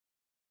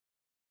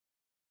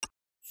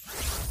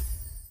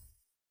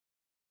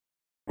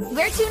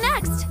Where to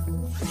next?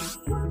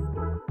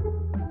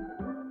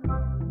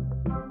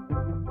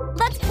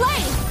 Let's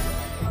play!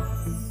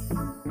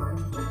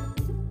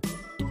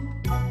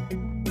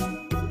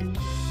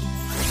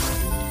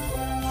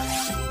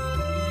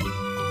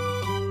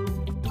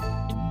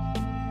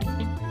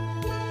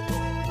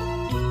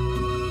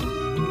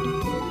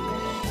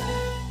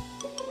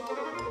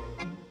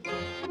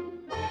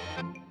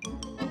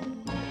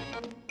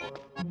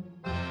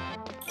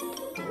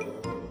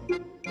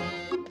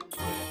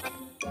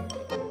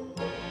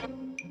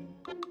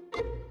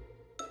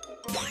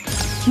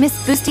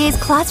 Miss Boustier's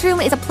classroom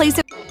is a place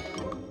of...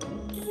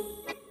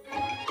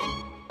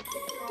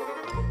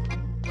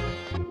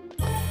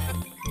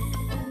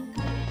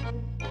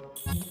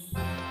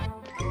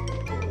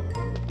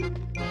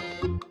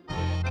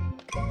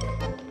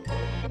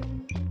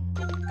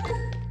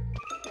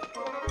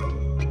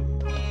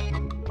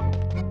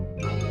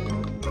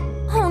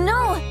 Oh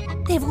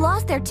no! They've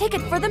lost their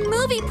ticket for the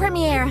movie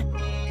premiere!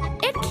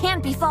 It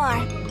can't be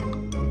far.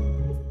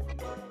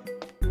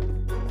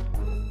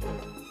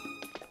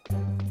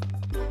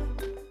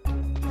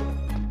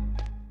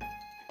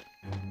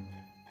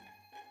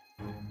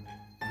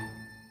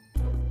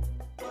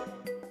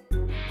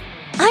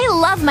 I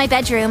love my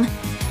bedroom.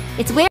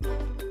 It's where...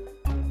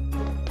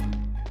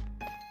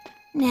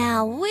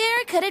 Now,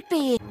 where could it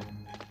be?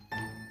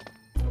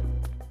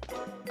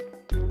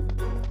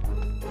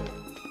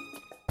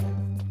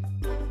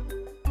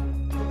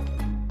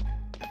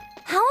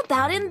 How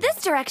about in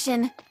this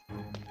direction?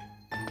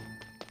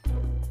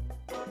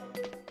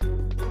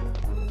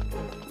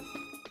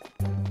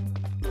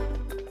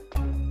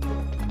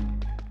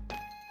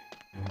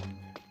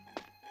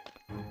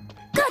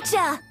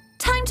 Gotcha!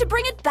 Time to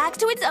bring it back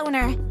to its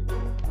owner.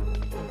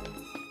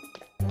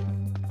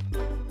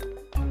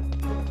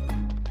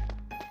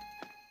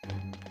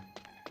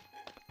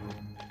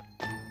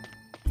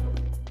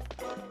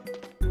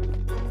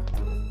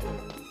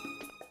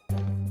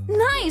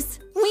 Nice!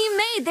 We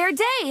made their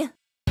day!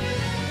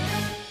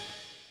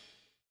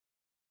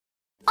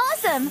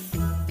 Awesome!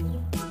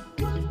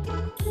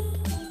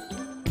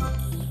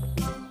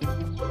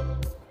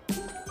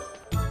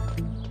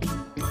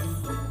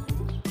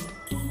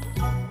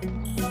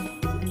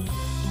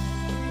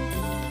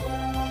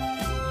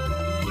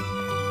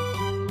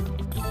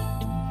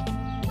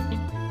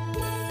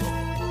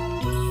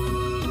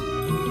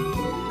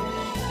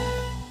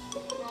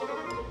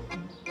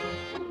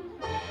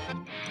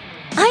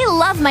 I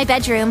love my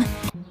bedroom.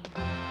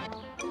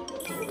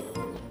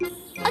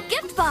 A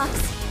gift box.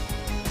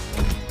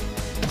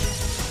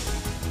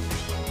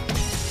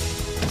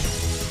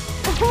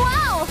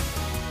 Wow!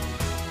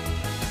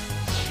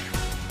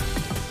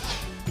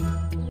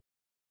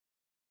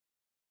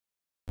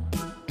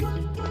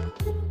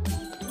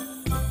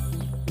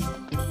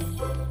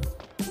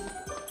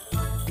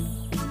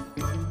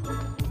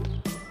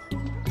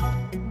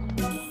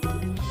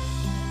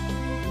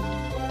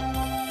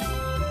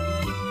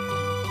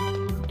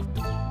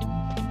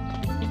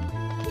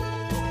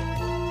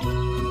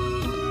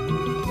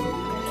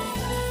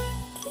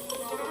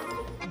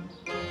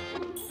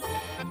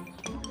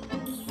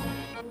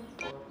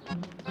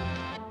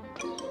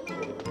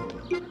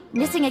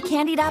 Missing a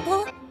candied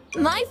apple?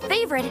 My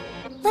favorite!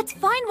 Let's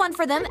find one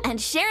for them and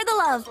share the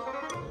love!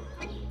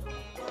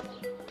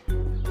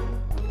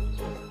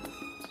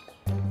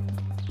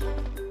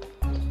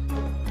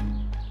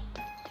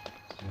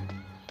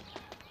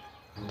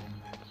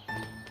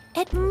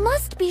 It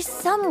must be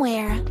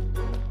somewhere.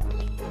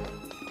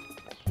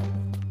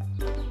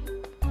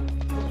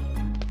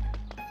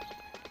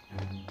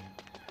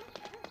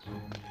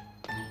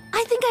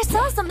 I think I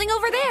saw something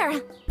over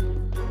there!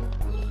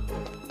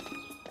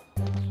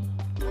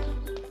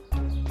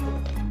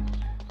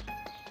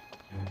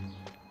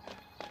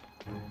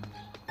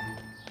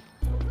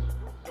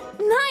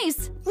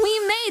 Nice! We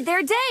made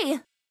their day!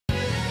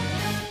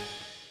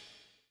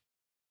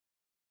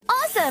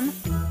 Awesome!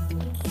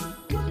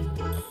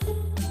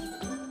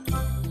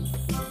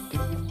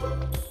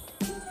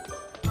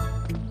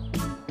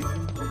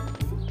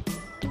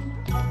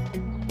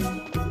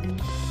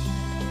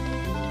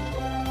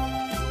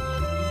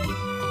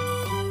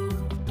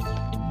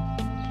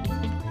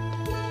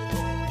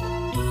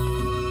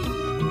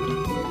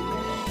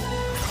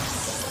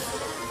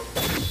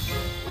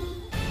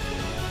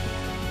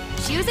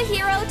 Choose a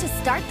hero to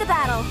start the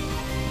battle.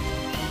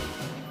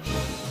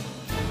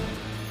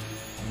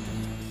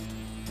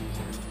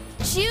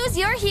 Choose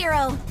your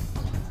hero.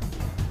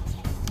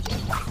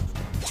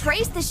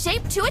 Trace the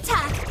shape to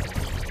attack.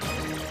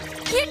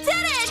 You did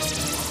it!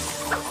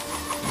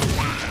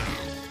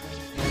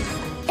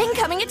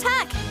 Incoming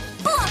attack!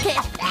 Block it!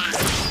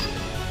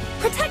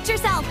 Protect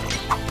yourself!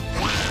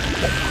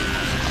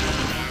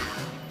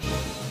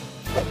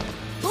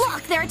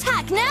 Block their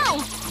attack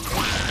now!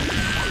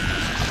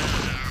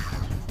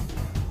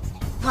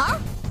 Huh?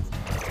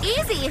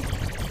 Easy!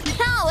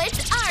 Now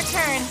it's our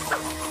turn!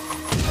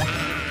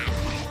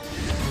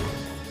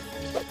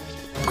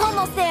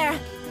 Almost there!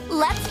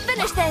 Let's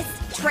finish this!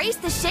 Trace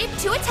the shape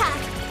to attack!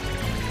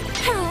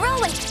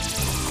 Heroic!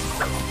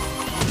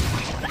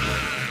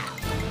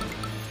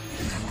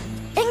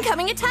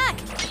 Incoming attack!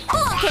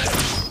 Block it!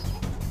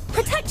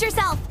 Protect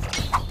yourself!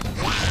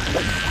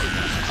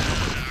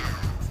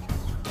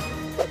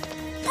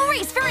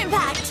 Brace for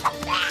impact!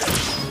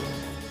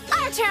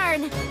 Our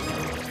turn!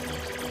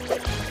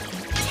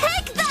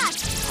 Take that!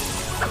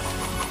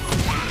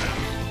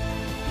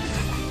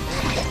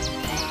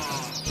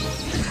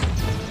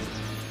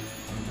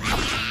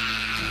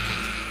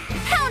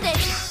 Pound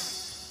it!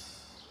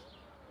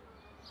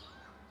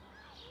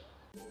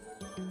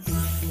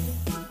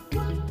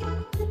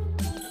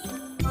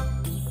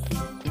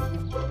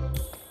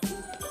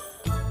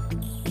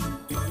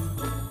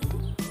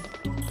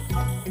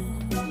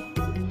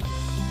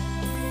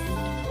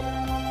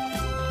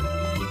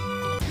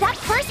 That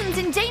person's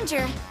in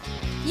danger!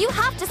 You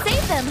have to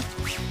save them!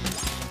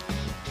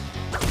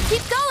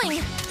 Keep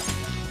going!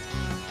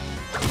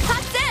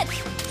 That's it!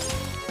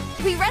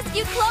 We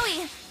rescued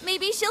Chloe!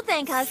 Maybe she'll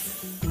thank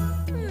us.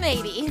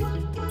 Maybe.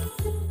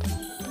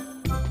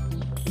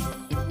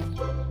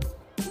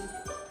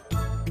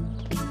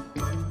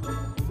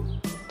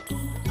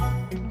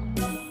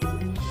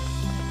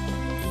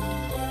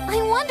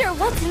 I wonder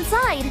what's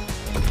inside.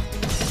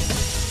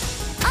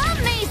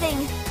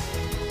 Amazing!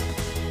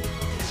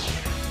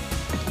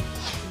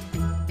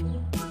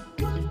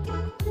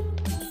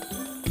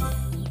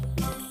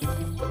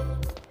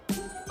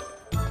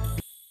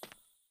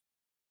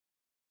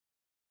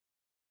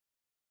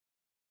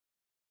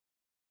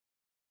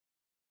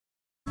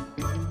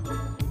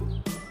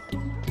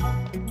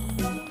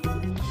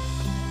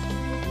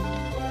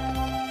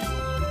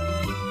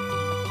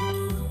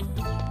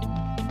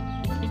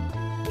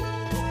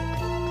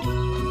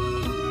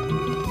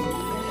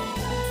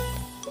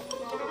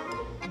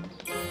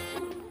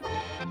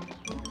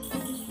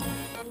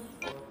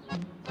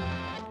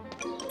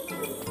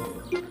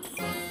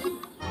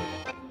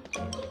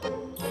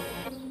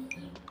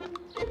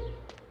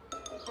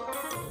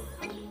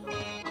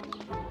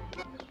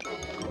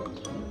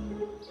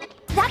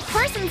 That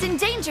person's in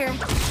danger!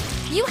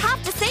 You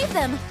have to save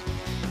them!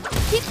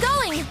 Keep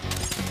going!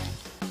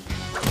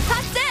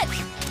 That's it!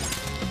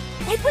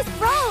 It was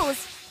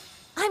Rose!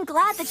 I'm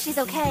glad that she's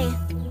okay.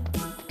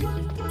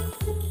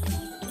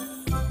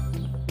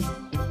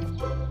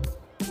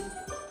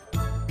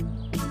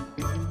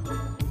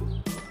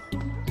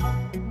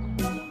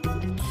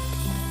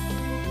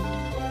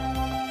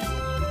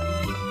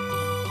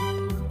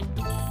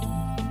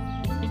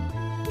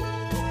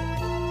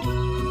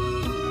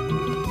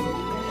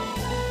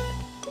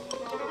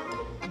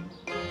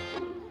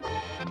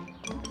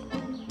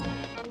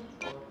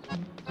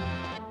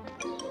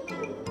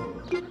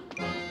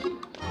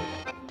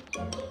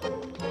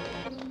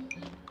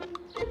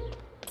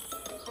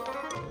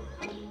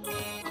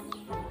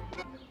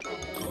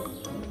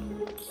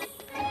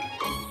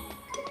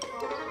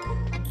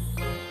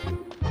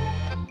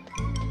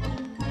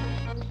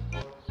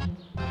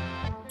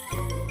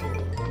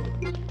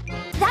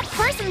 That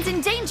person's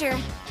in danger!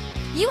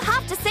 You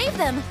have to save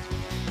them!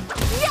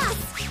 Yes!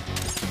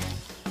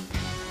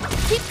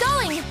 Keep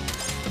going!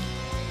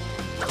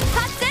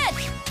 That's it!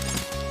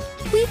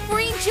 We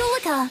freed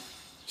Julika!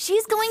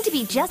 She's going to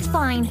be just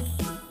fine.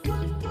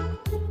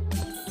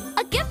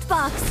 A gift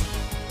box!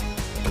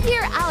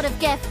 You're out of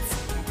gifts.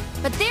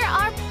 But there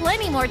are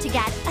plenty more to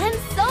get, and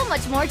so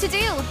much more to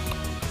do!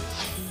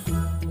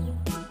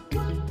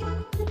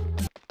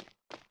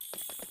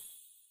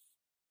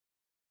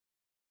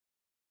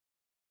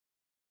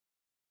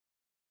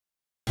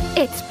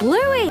 It's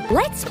Bluey!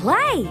 Let's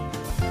play!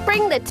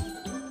 Bring the...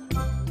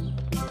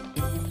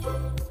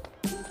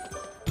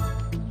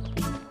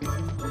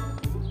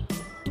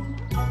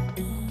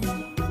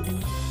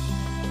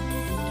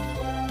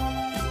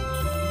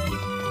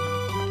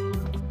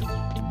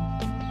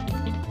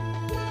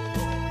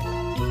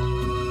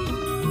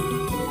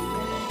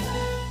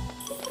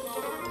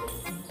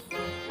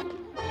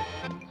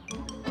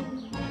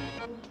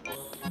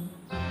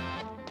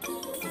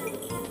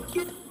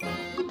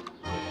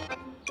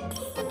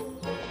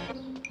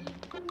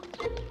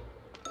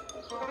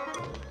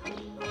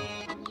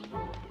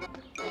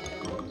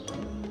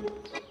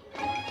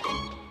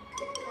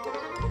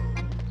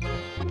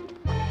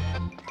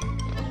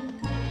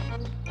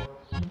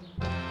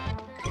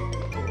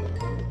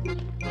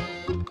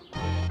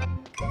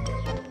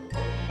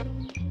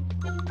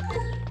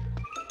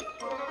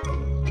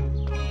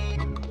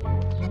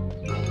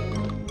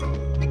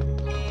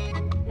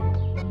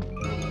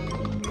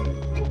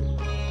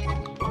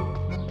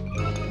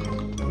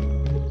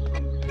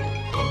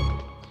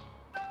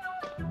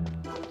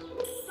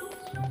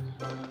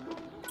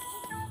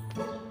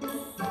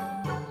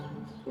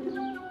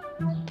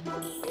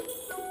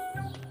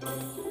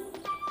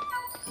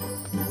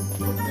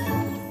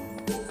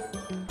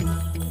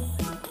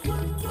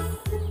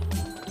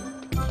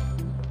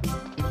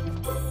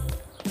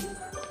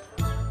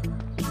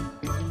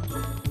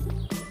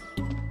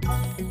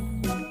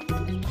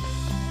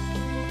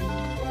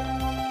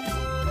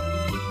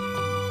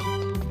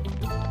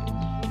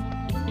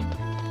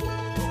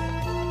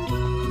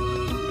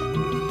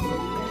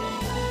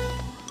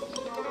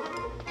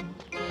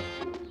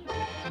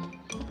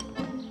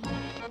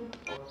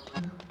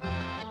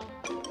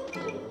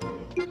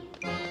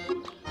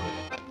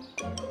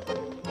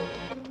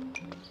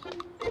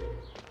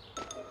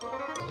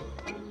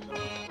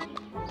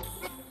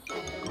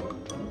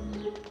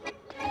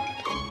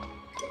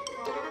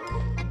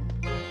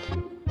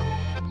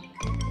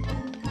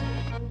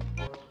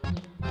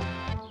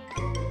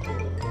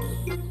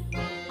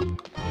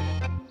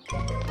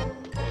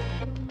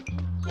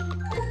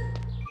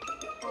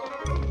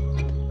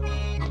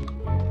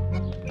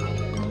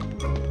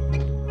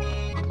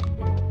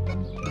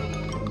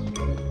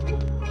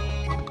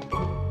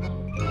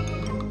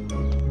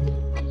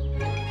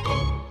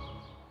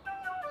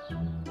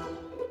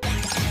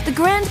 The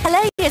Grand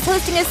Palais is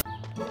hosting a...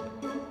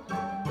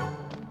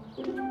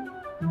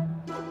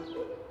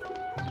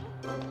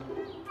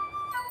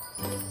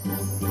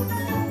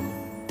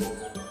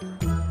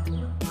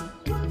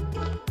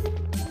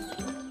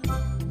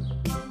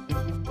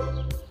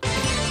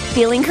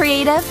 Feeling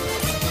creative?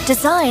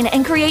 Design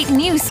and create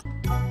new...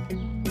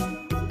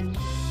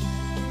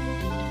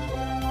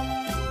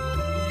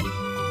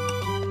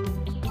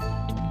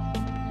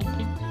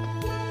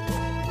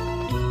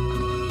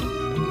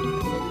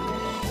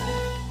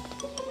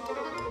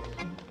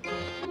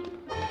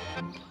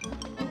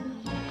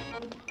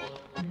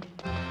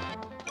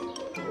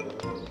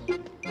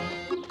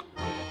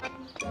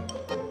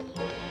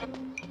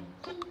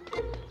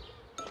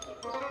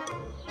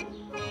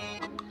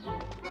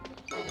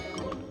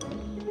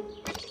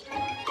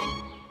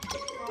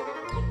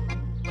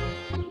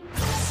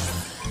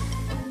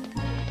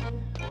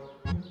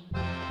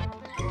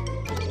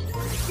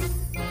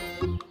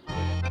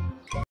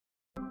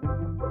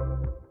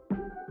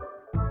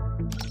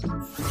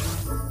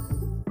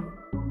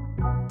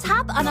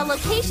 Tap on a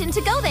location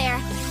to go there.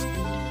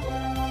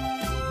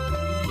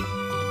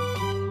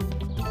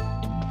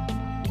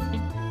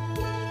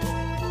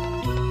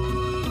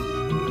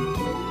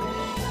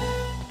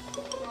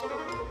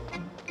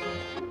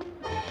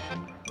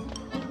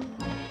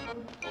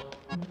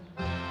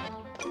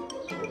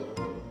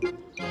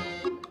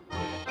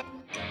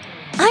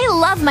 I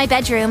love my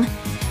bedroom.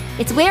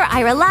 It's where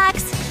I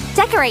relax,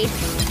 decorate,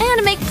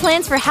 and make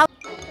plans for how...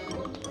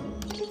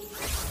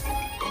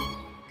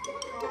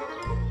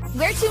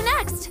 Where to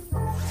next?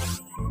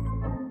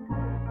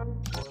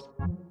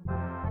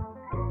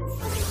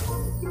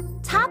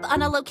 Tap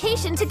on a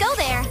location to go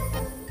there.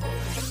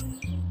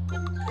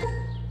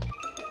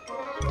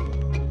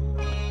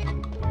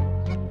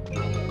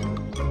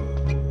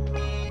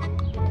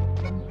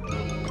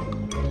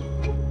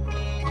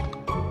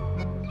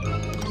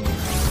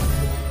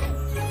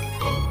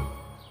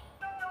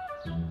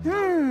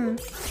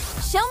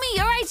 Show me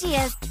your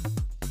ideas.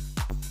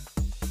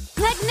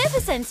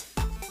 Magnificent!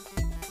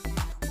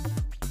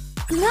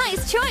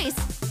 Nice choice!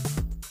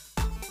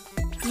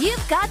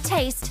 You've got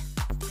taste.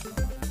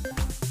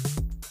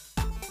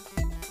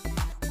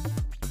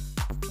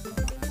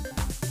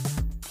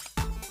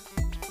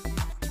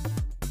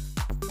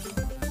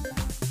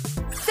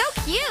 So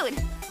cute!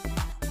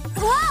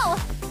 Wow!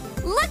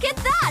 Look at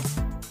that!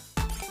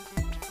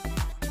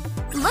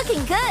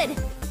 Looking good!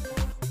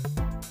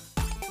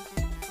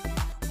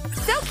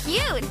 So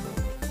cute!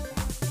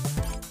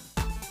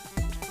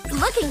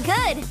 Looking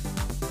good!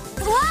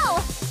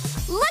 Wow!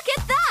 Look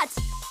at that!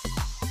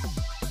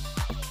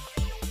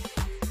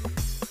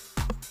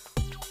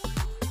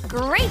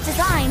 Great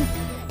design!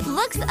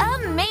 Looks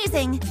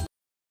amazing!